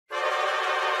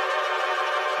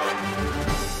Hey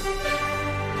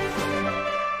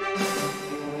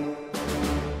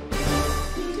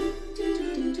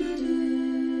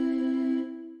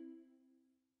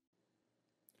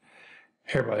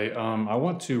everybody, I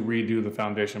want to redo the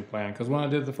foundation plan because when I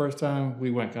did the first time, we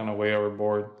went kind of way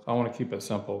overboard. I want to keep it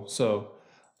simple. So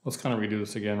let's kind of redo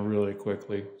this again really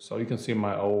quickly. So you can see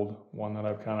my old one that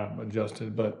I've kind of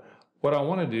adjusted. But what I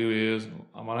want to do is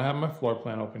I'm going to have my floor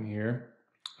plan open here.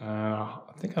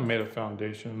 I think I made a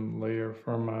foundation layer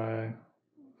for my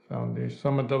foundation. So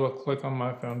I'm going to double click on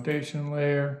my foundation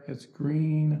layer. It's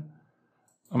green.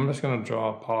 I'm just going to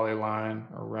draw a polyline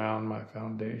around my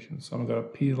foundation. So I'm going to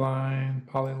go P line,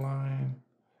 polyline,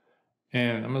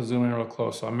 and I'm going to zoom in real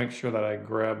close. So I make sure that I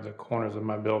grab the corners of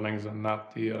my buildings and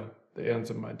not the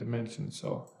ends of my dimensions.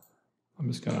 So I'm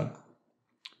just going to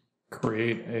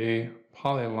create a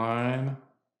polyline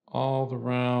all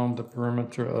around the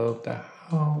perimeter of the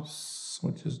house,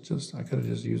 which is just, I could have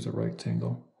just used a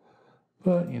rectangle,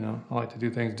 but you know, I like to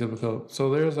do things difficult. So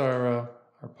there's our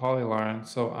polyline.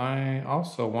 So I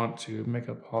also want to make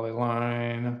a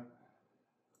polyline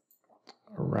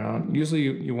around, usually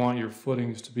you want your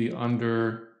footings to be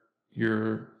under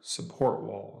your support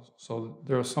walls. So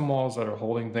there are some walls that are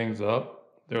holding things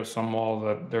up. There are some walls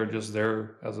that they're just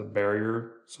there as a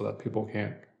barrier so that people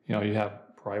can't, you know, you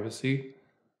have privacy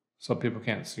so people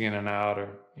can't see in and out,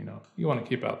 or, you know, you want to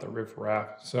keep out the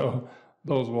riffraff. So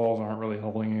those walls aren't really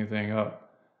holding anything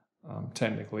up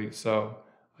technically. So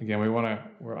again, I'm going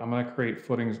to create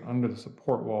footings under the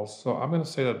support walls. So I'm going to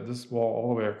say that this wall all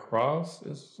the way across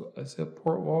is a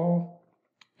support wall.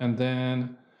 And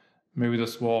then maybe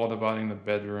this wall dividing the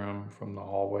bedroom from the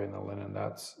hallway and the linen,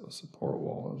 that's a support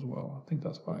wall as well. I think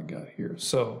that's what I got here.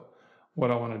 So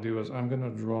what I want to do is I'm going to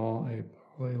draw a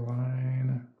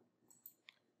polyline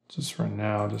just for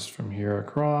now, just from here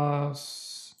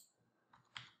across,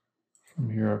 from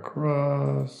here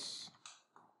across,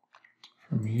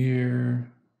 from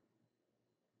here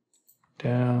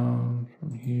down,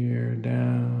 from here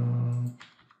down,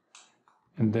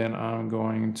 and then I'm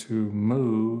going to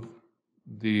move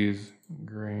these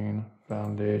green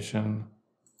foundation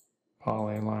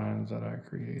polylines that I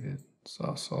created. So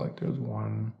I'll select, there's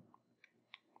one,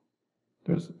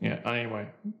 yeah, anyway,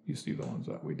 you see the ones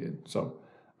that we did. So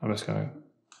I'm just gonna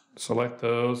select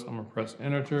those. I'm gonna press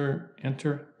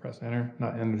press enter,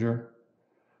 not integer.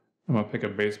 I'm gonna pick a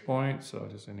base point, so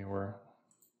just anywhere.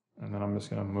 And then I'm just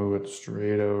going to move it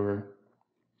straight over,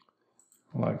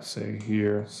 like say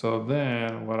here. So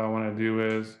then what I want to do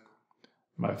is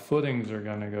my footings are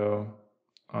going to go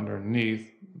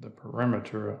underneath the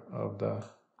perimeter of the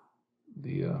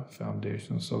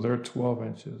foundation. So they're 12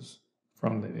 inches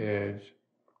from the edge.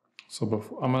 So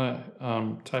before I'm going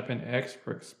to type in X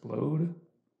for explode.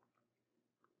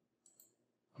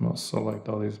 I'm going to select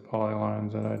all these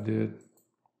polylines that I did.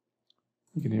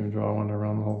 You can even draw one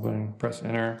around the whole thing. Press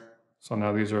enter. So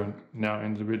now these are now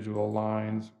individual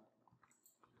lines.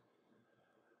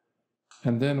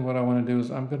 And then what I want to do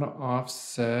is I'm going to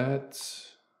offset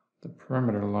the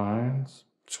perimeter lines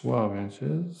 12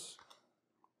 inches.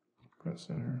 Press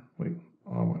enter. Wait,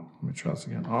 let me try this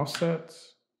again. Offset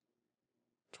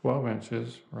 12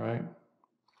 inches, right?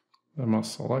 Then I'm going to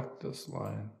select this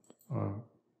line,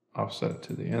 offset it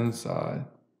to the inside.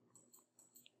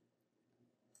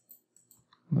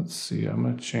 Let's see, I'm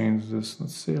going to change this.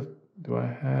 Let's see if, do I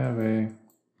have I'm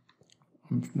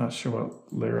not sure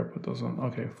what layer I put those on.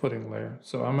 Okay, footing layer.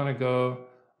 So I'm going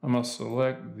to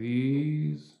select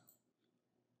these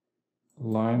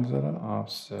lines that are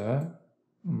offset.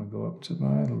 I'm going to go up to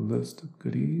my list of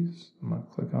goodies. I'm going to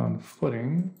click on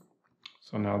footing.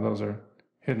 So now those are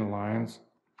hidden lines.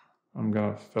 I'm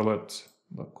going to fillet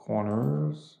the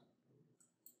corners.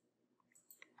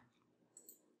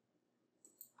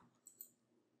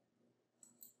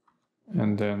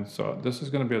 And then, so this is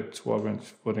going to be a 12-inch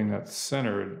footing that's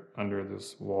centered under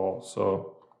this wall.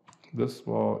 So this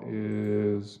wall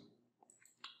is,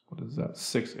 what is that,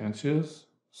 6 inches.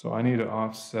 So I need to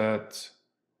offset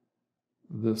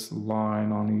this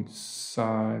line on each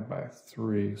side by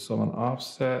 3. So I'm going to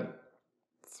offset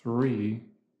 3,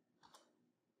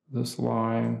 this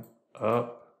line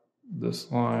up,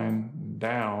 this line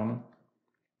down,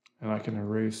 and I can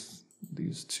erase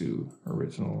these 2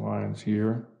 original lines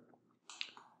here.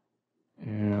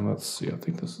 And let's see, I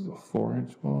think this is a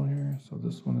 4-inch wall here. So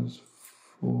this one is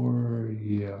 4,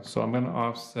 yeah. So I'm going to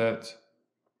offset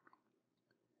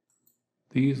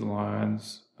these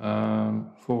lines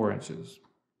 4 inches.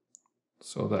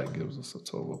 So that gives us a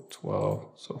total of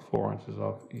 12. So 4 inches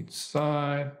off each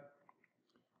side.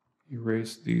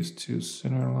 Erase these 2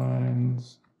 center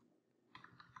lines.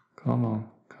 Come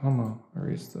on,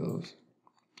 erase those.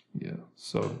 Yeah,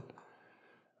 so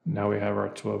now we have our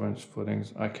 12-inch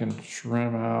footings. I can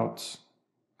trim out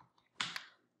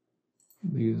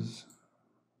these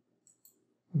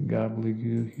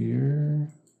gobbledygook here,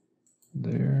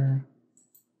 there,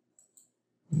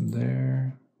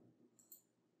 there,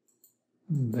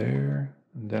 there,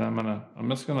 and then I'm gonna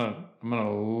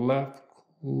left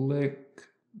click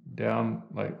down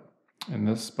like in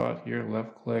this spot here,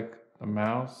 left click the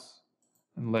mouse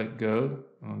and let go,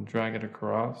 and drag it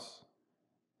across,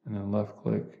 and then left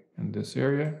click in this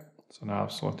area. So now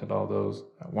I've selected all those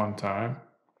at one time.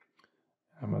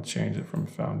 I'm gonna change it from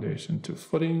foundation to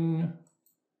footing.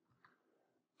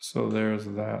 So there's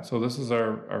that. So this is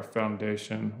our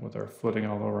foundation with our footing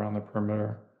all around the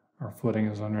perimeter. Our footing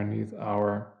is underneath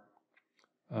our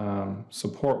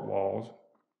support walls.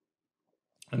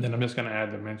 And then I'm just gonna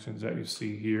add dimensions that you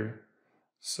see here.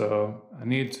 So I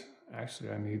need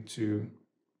to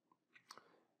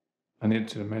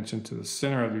dimension to the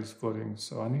center of these footings.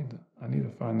 So I need to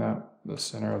find out the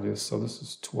center of this. So this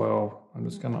is 12. I'm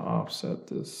just gonna offset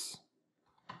this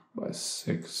by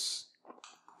 6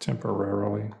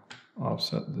 temporarily.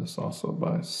 Offset this also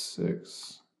by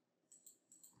 6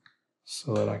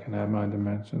 so that I can add my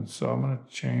dimensions. So I'm gonna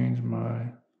change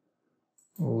my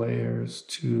layers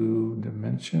to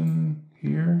dimension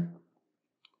here.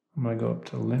 I'm gonna go up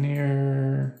to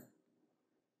linear.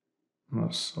 I'm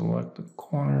gonna select the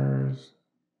corners.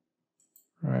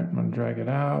 All right, I'm gonna drag it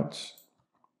out.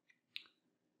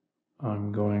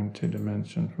 I'm going to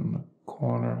dimension from the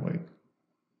corner,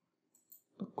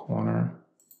 the corner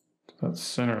to that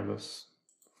center of this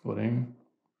footing.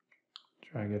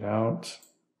 Drag it out.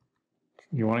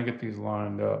 You wanna get these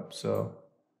lined up, so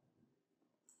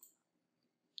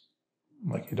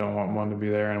like you don't want one to be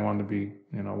there and one to be,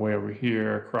 way over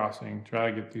here crossing. Try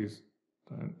to get these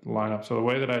line up. So the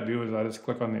way that I do is I just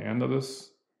click on the end of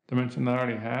this dimension that I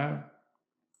already have.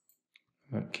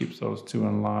 That keeps those two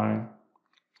in line.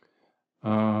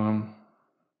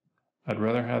 I'd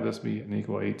rather have this be an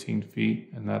equal 18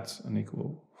 feet and that's an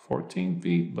equal 14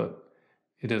 feet, but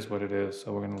it is what it is.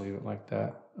 So we're gonna leave it like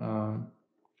that.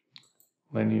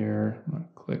 Linear, I'm gonna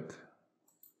click to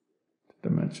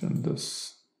dimension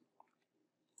this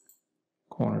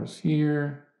corners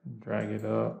here, drag it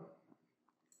up,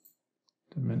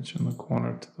 dimension the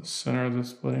corner to the center of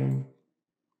this footing,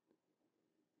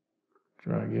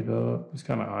 drag it up. Just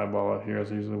kind of eyeball it here is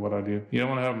usually what I do. You don't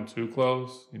want to have them too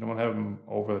close. You don't want to have them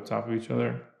over the top of each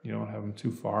other. You don't want to have them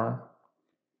too far.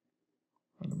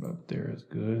 Right about there is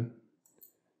good.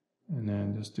 And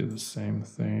then just do the same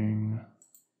thing.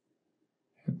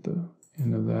 Hit the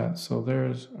end of that. So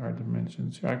there's our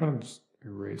dimensions. I'm going to just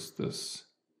erase this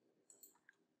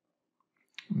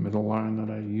middle line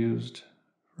that I used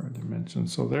for our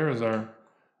dimensions. So there is our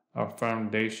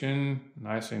foundation,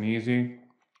 nice and easy.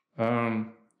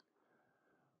 I'm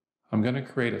going to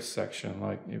create a section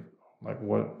like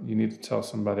what you need to tell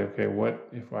somebody, okay, what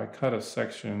if I cut a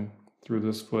section through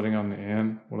this footing on the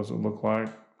end, what does it look like?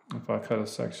 If I cut a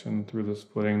section through this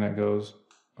footing that goes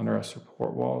under our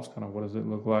support walls, kind of what does it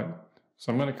look like?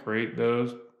 So I'm going to create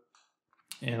those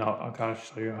and I'll kind of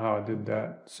show you how I did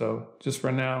that. So just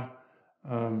for now,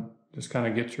 just kind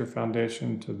of get your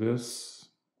foundation to this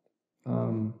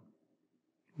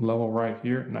level right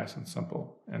here, nice and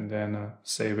simple, and then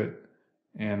save it.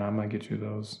 And I'm gonna get you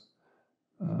those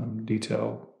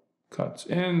detail cuts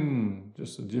in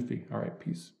just a jiffy. All right,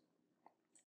 peace.